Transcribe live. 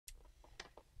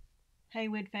Hey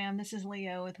Wid fam, this is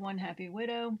Leo with One Happy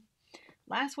Widow.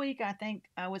 Last week I think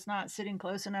I was not sitting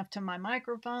close enough to my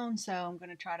microphone, so I'm going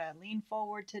to try to lean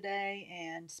forward today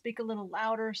and speak a little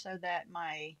louder so that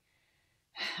my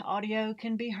audio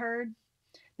can be heard.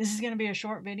 This is going to be a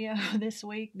short video this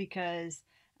week because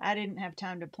I didn't have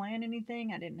time to plan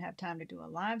anything. I didn't have time to do a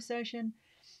live session.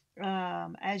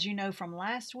 As you know from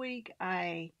last week,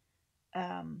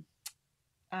 um,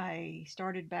 I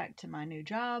started back to my new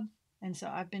job, and so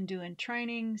I've been doing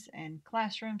trainings and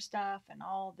classroom stuff and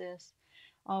all this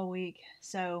all week.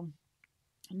 So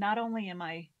not only am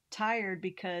I tired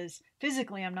because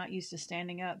physically I'm not used to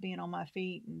standing up, being on my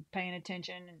feet and paying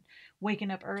attention and waking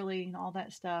up early and all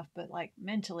that stuff, but like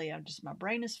mentally, my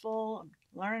brain is full. I'm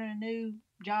learning a new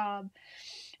job.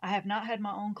 I have not had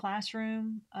my own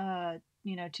classroom,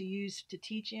 to use to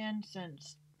teach in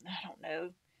since, I don't know,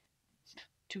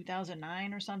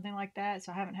 2009 or something like that.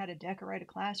 So I haven't had to decorate a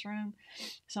classroom.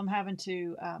 So I'm having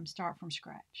to start from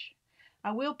scratch.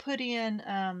 I will put in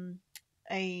I'm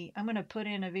going to put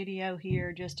in a video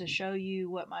here just to show you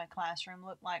what my classroom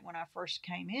looked like when I first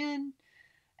came in.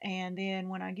 And then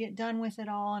when I get done with it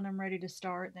all and I'm ready to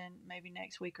start, then maybe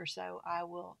next week or so, I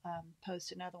will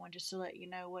post another one just to let you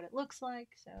know what it looks like.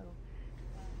 So,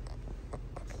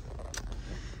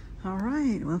 all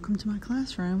right, welcome to my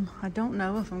classroom. I don't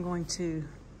know if I'm going to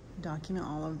document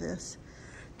all of this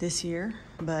year,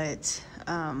 but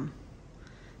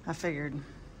I figured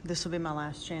this will be my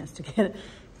last chance to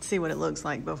see what it looks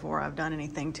like before I've done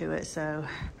anything to it. So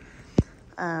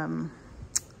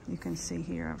you can see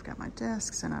here I've got my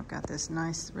desks and I've got this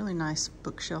really nice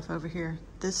bookshelf over here.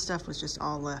 This stuff was just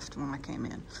all left when I came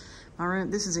in. My room,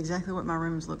 this is exactly what my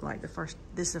rooms look like.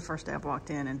 This is the first day I've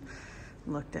walked in and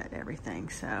looked at everything.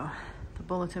 So the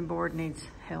bulletin board needs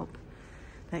help.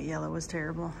 That yellow was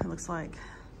terrible. It looks like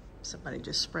somebody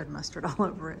just spread mustard all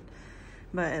over it.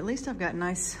 But at least I've got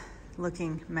nice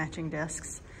looking matching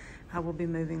desks. I will be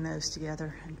moving those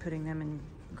together and putting them in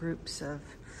groups of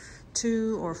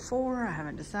 2 or 4. I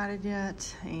haven't decided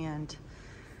yet. And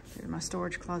there's my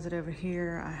storage closet over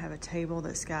here. I have a table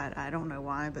that's got, I don't know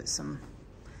why, but some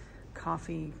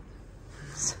coffee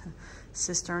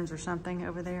cisterns or something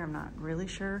over there. I'm not really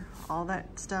sure. All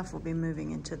that stuff will be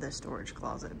moving into the storage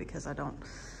closet because I don't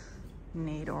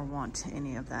need or want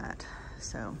any of that.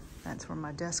 So that's where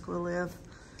my desk will live.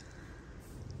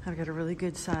 I've got a really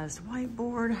good sized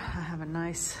whiteboard. I have a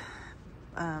nice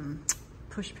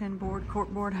push pin board, cork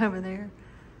board over there.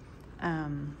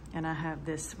 And I have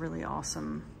this really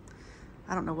awesome,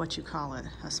 I don't know what you call it,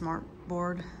 a smart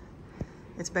board.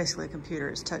 It's basically a computer,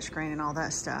 it's touchscreen and all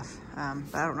that stuff.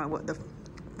 But I don't know what the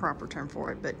proper term for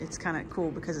it, but it's kind of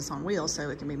cool because it's on wheels, so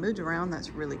it can be moved around. That's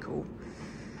really cool.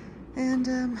 And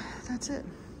that's it.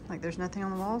 Like, there's nothing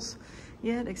on the walls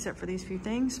yet except for these few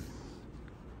things.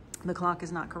 The clock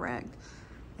is not correct.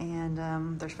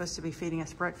 And they're supposed to be feeding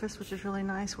us breakfast, which is really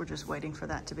nice. We're just waiting for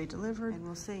that to be delivered, and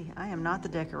we'll see. I am not the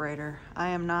decorator. I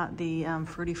am not the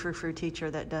fruity frou-frou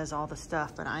teacher that does all the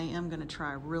stuff, but I am gonna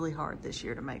try really hard this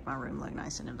year to make my room look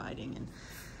nice and inviting, and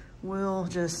we'll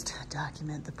just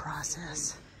document the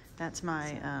process. That's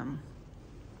my,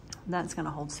 that's gonna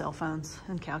hold cell phones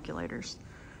and calculators.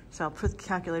 So I'll put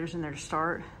calculators in there to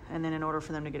start, and then in order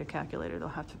for them to get a calculator, they'll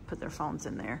have to put their phones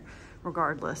in there.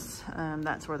 Regardless,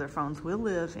 that's where their phones will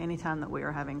live anytime that we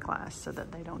are having class so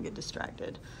that they don't get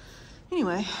distracted.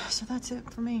 Anyway, so that's it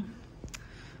for me.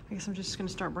 I guess I'm just gonna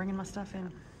start bringing my stuff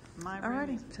in.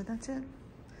 Alrighty, so that's it.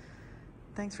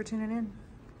 Thanks for tuning in.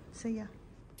 See ya.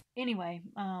 Anyway,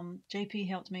 JP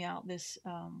helped me out this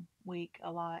week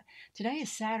a lot. Today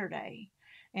is Saturday,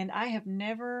 and I have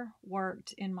never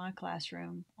worked in my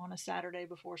classroom on a Saturday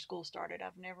before school started.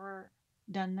 I've never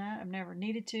done that. I've never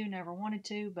needed to, never wanted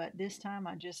to, but this time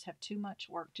I just have too much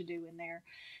work to do in there.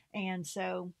 And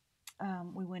so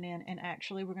we went in, and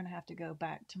actually we're going to have to go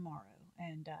back tomorrow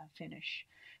and finish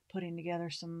putting together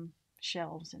some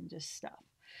shelves and just stuff.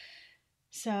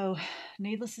 So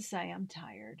needless to say, I'm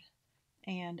tired.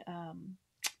 And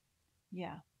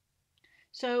yeah.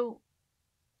 So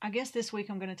I guess this week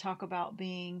I'm going to talk about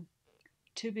being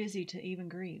too busy to even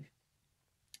grieve.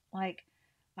 Like,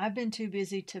 I've been too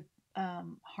busy to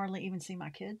hardly even see my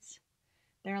kids.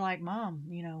 They're like, Mom,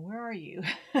 where are you?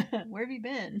 Where have you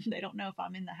been? They don't know if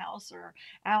I'm in the house or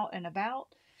out and about.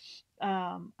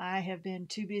 I have been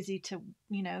too busy to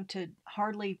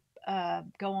hardly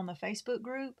go on the Facebook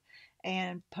group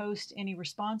and post any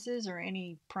responses or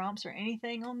any prompts or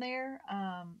anything on there.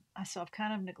 So I've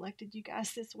kind of neglected you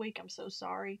guys this week. I'm so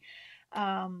sorry.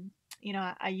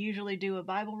 I usually do a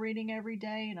Bible reading every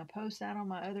day, and I post that on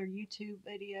my other YouTube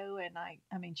video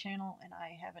channel, and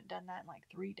I haven't done that in like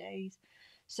 3 days.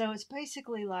 So it's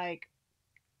basically like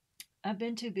I've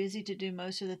been too busy to do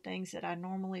most of the things that I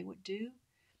normally would do.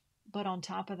 But on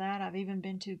top of that, I've even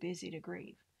been too busy to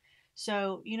grieve.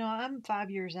 So, I'm 5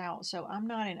 years out, so I'm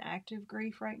not in active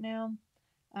grief right now.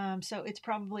 So it's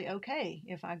probably okay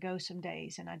if I go some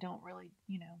days and I don't really,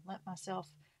 let myself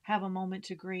have a moment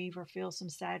to grieve or feel some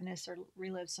sadness or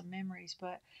relive some memories.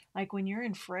 But like when you're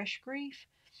in fresh grief,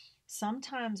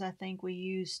 sometimes I think we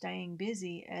use staying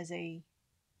busy as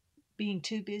being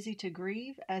too busy to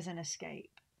grieve as an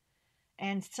escape.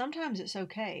 And sometimes it's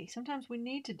okay. Sometimes we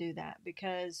need to do that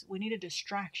because we need a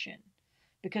distraction.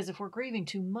 Because if we're grieving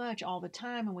too much all the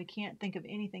time and we can't think of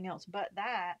anything else but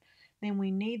that, then we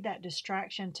need that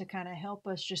distraction to kind of help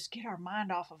us just get our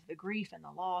mind off of the grief and the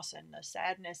loss and the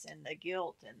sadness and the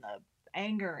guilt and the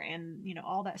anger and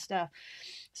all that stuff.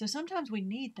 So sometimes we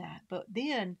need that. But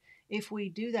then if we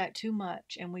do that too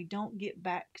much and we don't get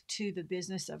back to the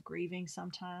business of grieving,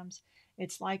 sometimes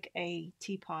it's like a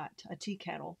teapot, a tea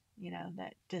kettle,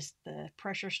 that just the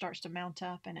pressure starts to mount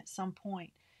up, and at some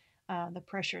point the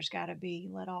pressure's got to be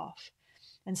let off.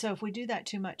 And so if we do that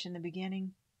too much in the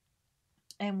beginning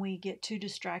and we get too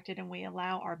distracted and we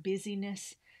allow our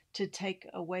busyness to take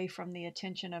away from the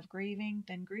attention of grieving,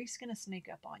 then grief's going to sneak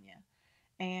up on you,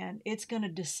 and it's going to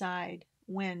decide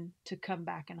when to come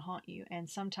back and haunt you. And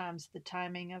sometimes the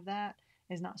timing of that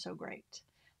is not so great.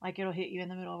 Like it'll hit you in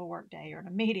the middle of a work day or in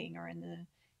a meeting or in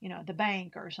the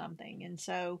bank or something. And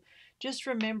so just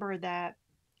remember that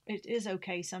it is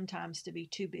okay sometimes to be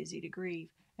too busy to grieve,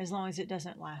 as long as it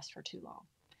doesn't last for too long.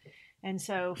 And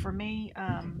so for me,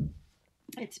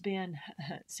 it's been,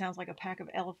 it sounds like a pack of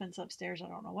elephants upstairs. I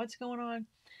don't know what's going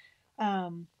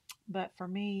on. But for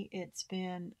me, it's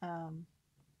been,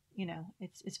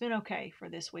 it's been okay for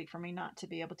this week for me not to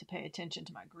be able to pay attention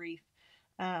to my grief,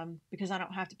 because I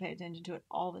don't have to pay attention to it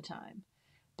all the time.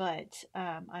 But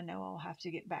I know I'll have to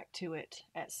get back to it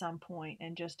at some point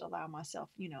and just allow myself,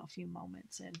 a few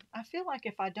moments. And I feel like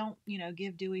if I don't,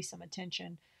 give Dewey some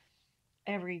attention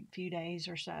every few days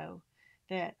or so,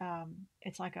 that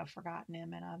it's like I've forgotten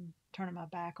him and I'm turning my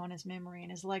back on his memory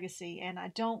and his legacy. And I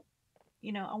don't, I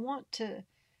don't want to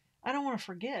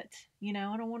forget, I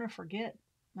don't want to forget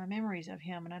my memories of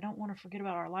him, and I don't want to forget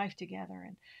about our life together,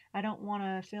 and I don't want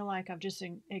to feel like I've just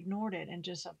ignored it and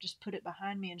I've just put it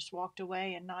behind me and just walked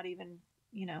away and not even,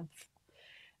 you know.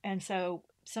 And so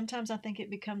sometimes I think it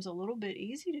becomes a little bit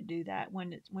easy to do that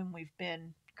when we've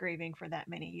been grieving for that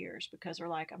many years, because we're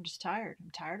like, I'm just tired.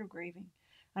 I'm tired of grieving.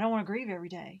 I don't want to grieve every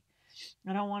day.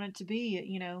 I don't want it to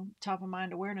be, top of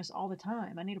mind awareness all the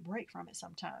time. I need a break from it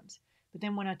sometimes. But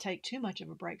then when I take too much of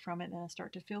a break from it, then I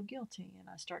start to feel guilty and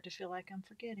I start to feel like I'm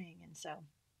forgetting. And so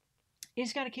you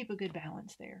just got to keep a good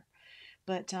balance there.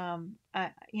 But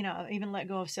I even let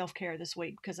go of self care this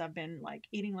week because I've been like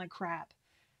eating like crap.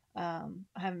 I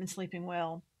haven't been sleeping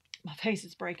well. My face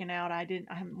is breaking out.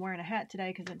 I'm wearing a hat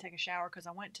today because I didn't take a shower because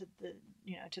I went to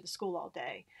the school all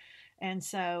day. And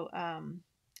so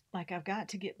like I've got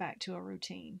to get back to a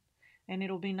routine, and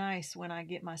it'll be nice when I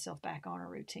get myself back on a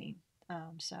routine.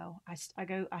 So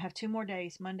I have 2 more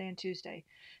days, Monday and Tuesday,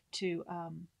 to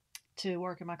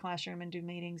work in my classroom and do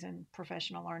meetings and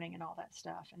professional learning and all that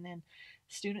stuff. And then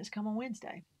students come on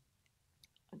Wednesday.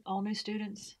 All new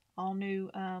students, all new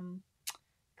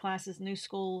classes, new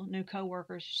school, new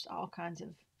coworkers, just all kinds of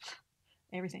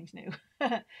everything's new.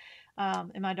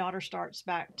 And my daughter starts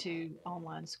back to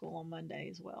online school on Monday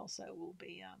as well, so we'll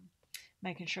be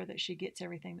making sure that she gets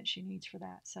everything that she needs for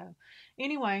that. So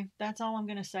anyway, that's all I'm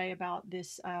going to say about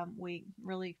this week.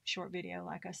 Really short video,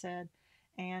 like I said.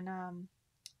 And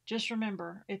just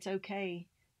remember, it's okay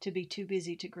to be too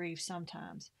busy to grieve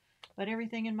sometimes, but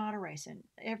everything in moderation.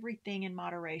 Everything in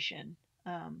moderation.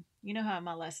 You know how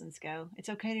my lessons go. It's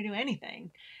okay to do anything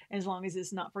as long as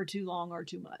it's not for too long or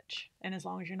too much, and as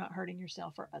long as you're not hurting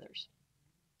yourself or others.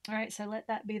 All right, so let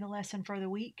that be the lesson for the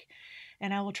week,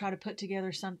 and I will try to put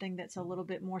together something that's a little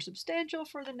bit more substantial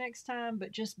for the next time,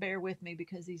 but just bear with me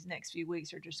because these next few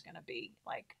weeks are just going to be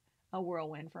like a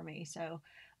whirlwind for me. So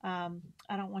I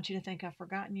don't want you to think I've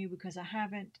forgotten you, because I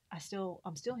haven't. I'm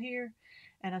still here,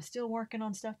 and I'm still working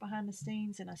on stuff behind the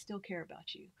scenes, and I still care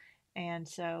about you. And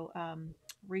so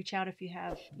reach out if you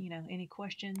have any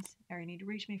questions or you need to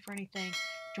reach me for anything.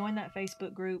 Join that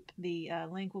Facebook group. The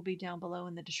link will be down below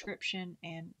in the description.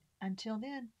 And until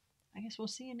then, I guess we'll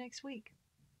see you next week.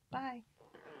 Bye.